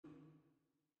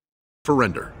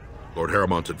Ferrender, Lord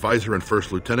Harrowmont's advisor and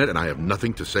first lieutenant, and I have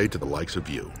nothing to say to the likes of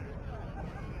you.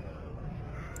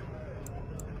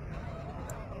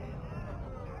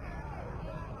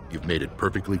 You've made it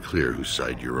perfectly clear whose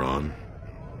side you're on.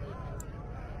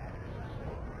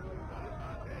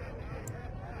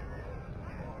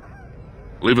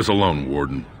 Leave us alone,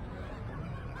 Warden.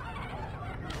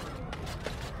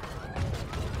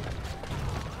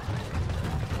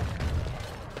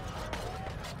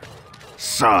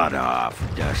 Sod off,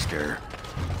 Duster.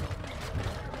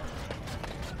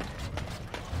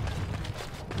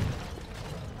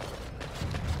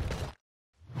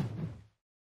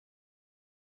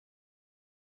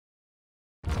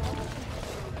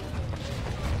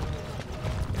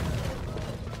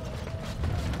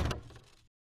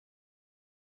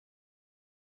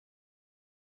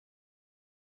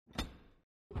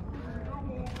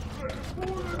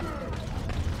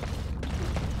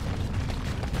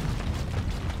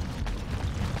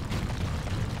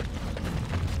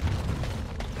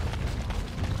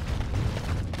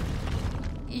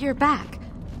 You're back.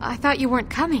 I thought you weren't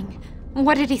coming.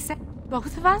 What did he say?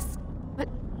 Both of us? But,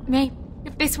 May,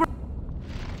 if this were...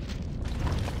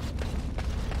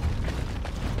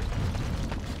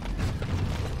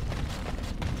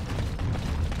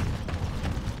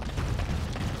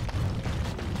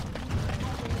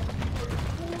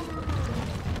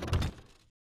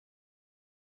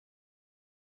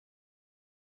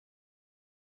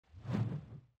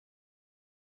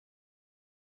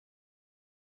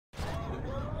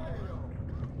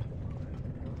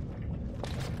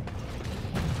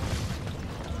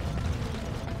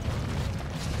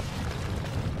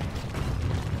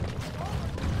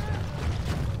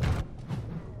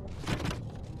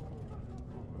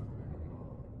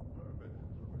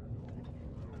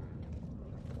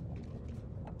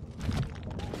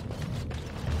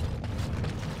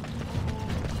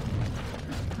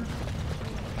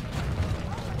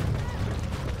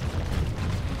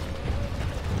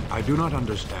 I do not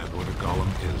understand what a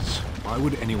golem is. Why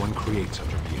would anyone create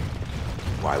such a being?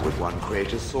 Why would one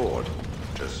create a sword?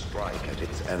 To strike at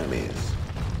its enemies.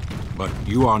 But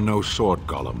you are no sword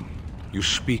golem. You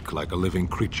speak like a living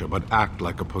creature, but act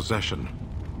like a possession.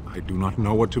 I do not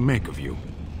know what to make of you.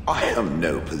 I am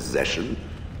no possession.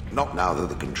 Not now that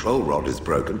the control rod is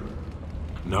broken.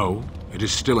 No, it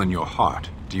is still in your heart.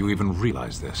 Do you even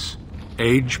realize this?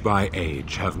 Age by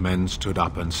age have men stood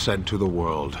up and said to the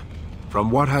world, "From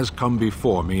what has come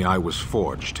before me I was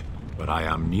forged, but I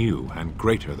am new and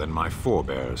greater than my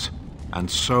forebears." And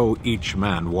so each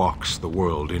man walks the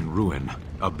world in ruin,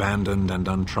 abandoned and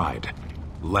untried,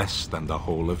 less than the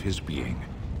whole of his being.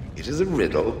 It is a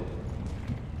riddle.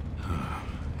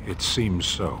 It seems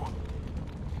so.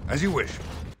 As you wish.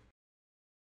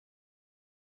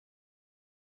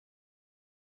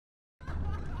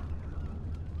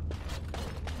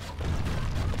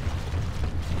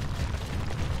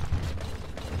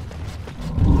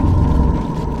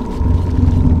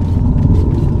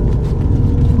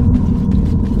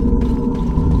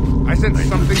 I sense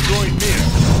something drawing near.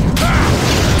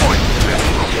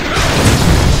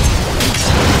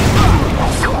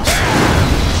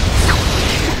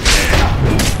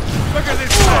 Look at this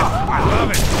mess. I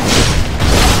love it.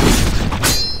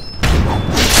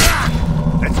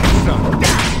 Let's get some.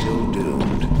 Still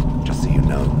doomed. Just so you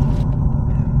know.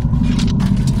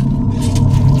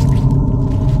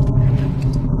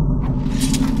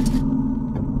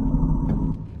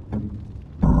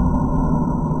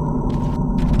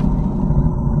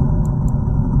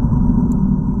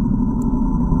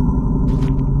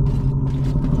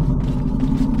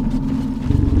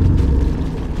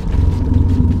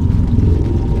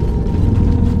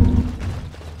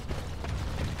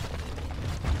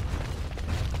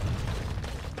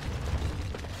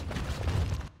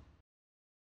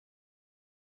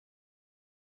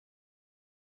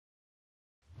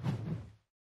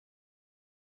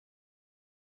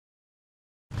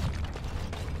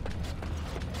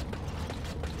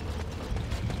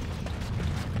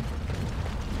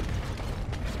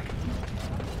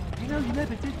 You know, you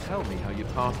never did tell me how you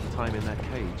passed the time in that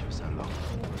cage for so long.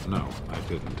 No, I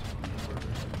didn't.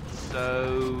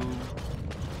 So,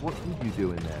 what did you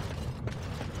do in there?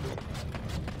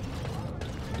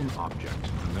 An object,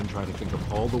 and then try to think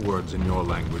of all the words in your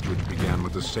language which began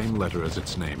with the same letter as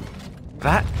its name.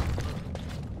 That?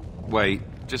 Wait,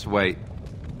 just wait.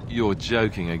 You're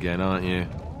joking again, aren't you?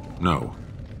 No.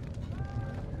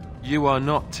 You are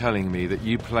not telling me that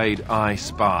you played I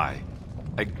Spy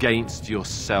against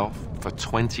yourself for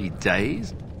 20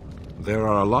 days? There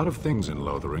are a lot of things in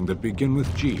Lothering that begin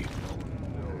with G.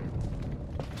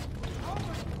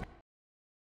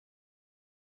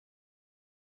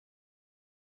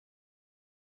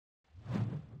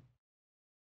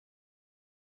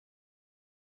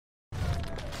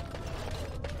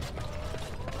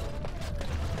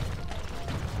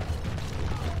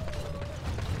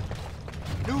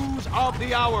 news of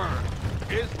the hour.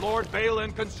 Is Lord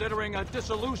Balin considering a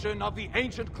dissolution of the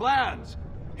ancient clans?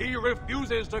 He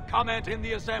refuses to comment in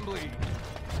the assembly.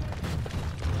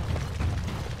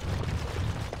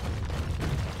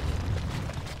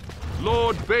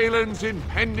 Lord Balin's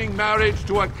impending marriage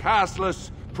to a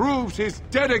castless proves his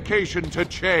dedication to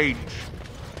change.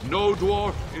 No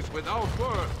dwarf is without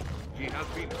worth, he has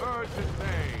been heard to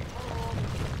say.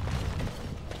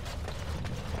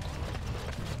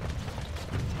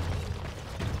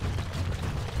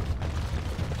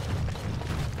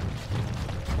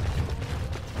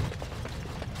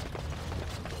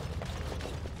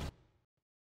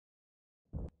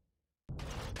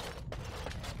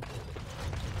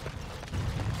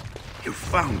 You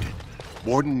found it.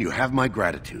 Warden, you have my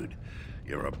gratitude.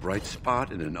 You're a bright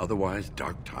spot in an otherwise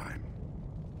dark time.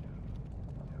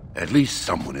 At least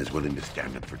someone is willing to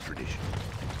stand up for tradition.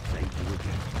 Thank you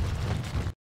again.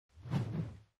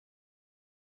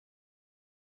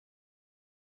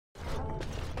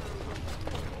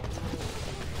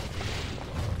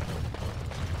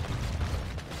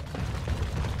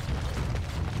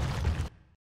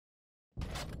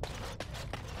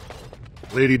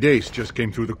 Lady Dace just came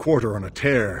through the quarter on a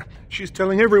tear. She's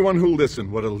telling everyone who'll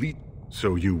listen what elite...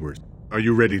 So you were... Are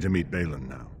you ready to meet Balin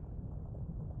now?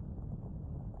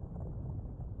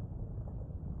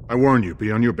 I warn you,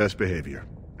 be on your best behavior,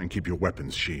 and keep your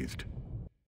weapons sheathed.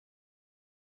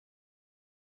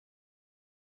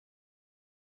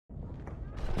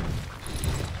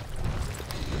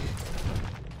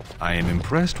 I am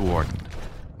impressed, Warden.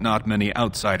 Not many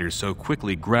outsiders so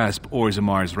quickly grasp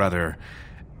Orzamar's rather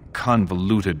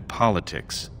convoluted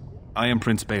politics. I am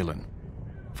Prince Balin.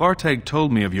 Fartag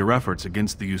told me of your efforts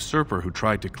against the usurper who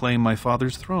tried to claim my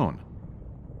father's throne.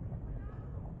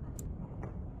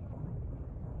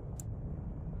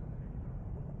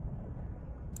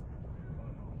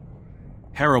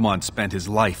 Harrowmont spent his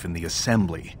life in the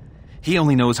Assembly. He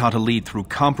only knows how to lead through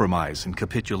compromise and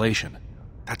capitulation.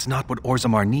 That's not what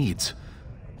Orzammar needs.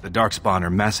 The Darkspawn are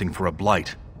massing for a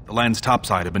blight. The land's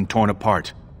topside have been torn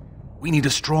apart. We need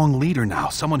a strong leader now,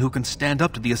 someone who can stand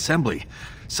up to the Assembly,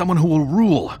 someone who will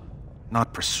rule,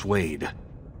 not persuade.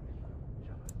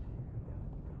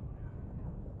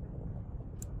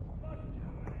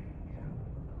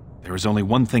 There is only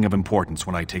one thing of importance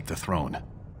when I take the throne: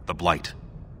 the Blight.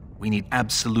 We need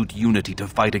absolute unity to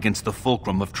fight against the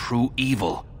fulcrum of true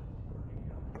evil.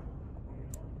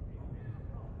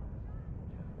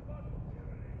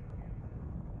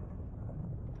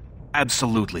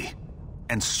 Absolutely.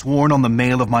 And sworn on the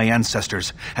mail of my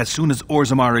ancestors as soon as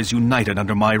Orzammar is united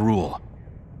under my rule.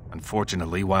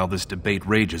 Unfortunately, while this debate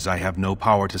rages, I have no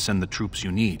power to send the troops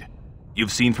you need.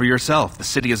 You've seen for yourself, the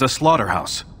city is a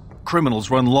slaughterhouse. Criminals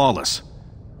run lawless.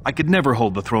 I could never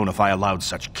hold the throne if I allowed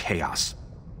such chaos.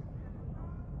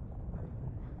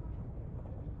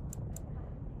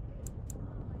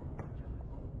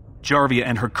 Jarvia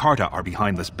and her Carta are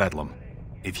behind this bedlam.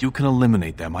 If you can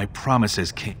eliminate them, I promise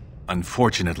as king.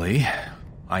 Unfortunately,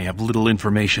 I have little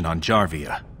information on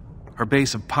Jarvia. Her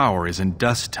base of power is in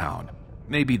Dust Town.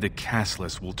 Maybe the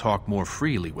castless will talk more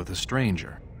freely with a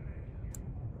stranger.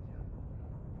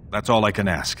 That's all I can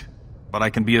ask. But I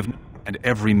can be of... And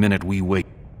every minute we wait...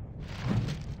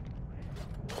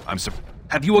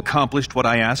 Have you accomplished what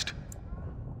I asked?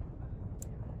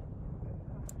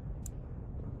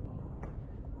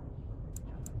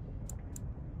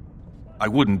 I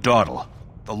wouldn't dawdle.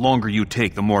 The longer you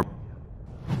take, the more...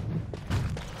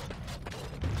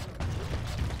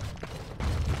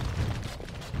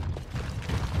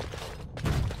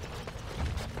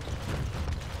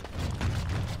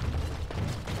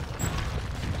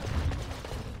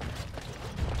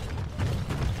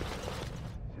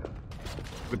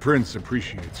 The Prince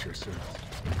appreciates your service.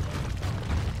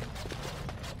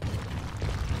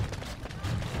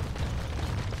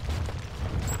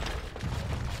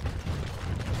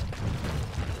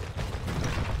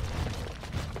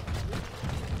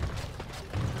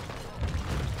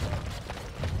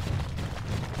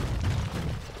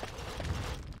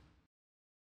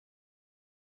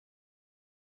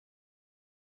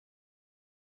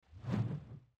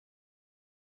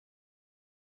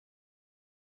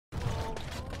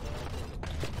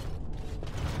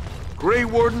 Grey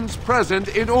Wardens present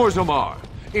in Orzammar.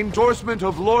 Endorsement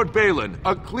of Lord Balin.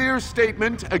 A clear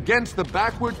statement against the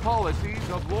backward policies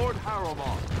of Lord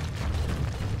Harrowmont.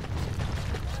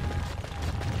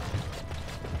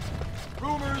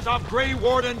 Rumors of Grey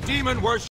Warden demon worship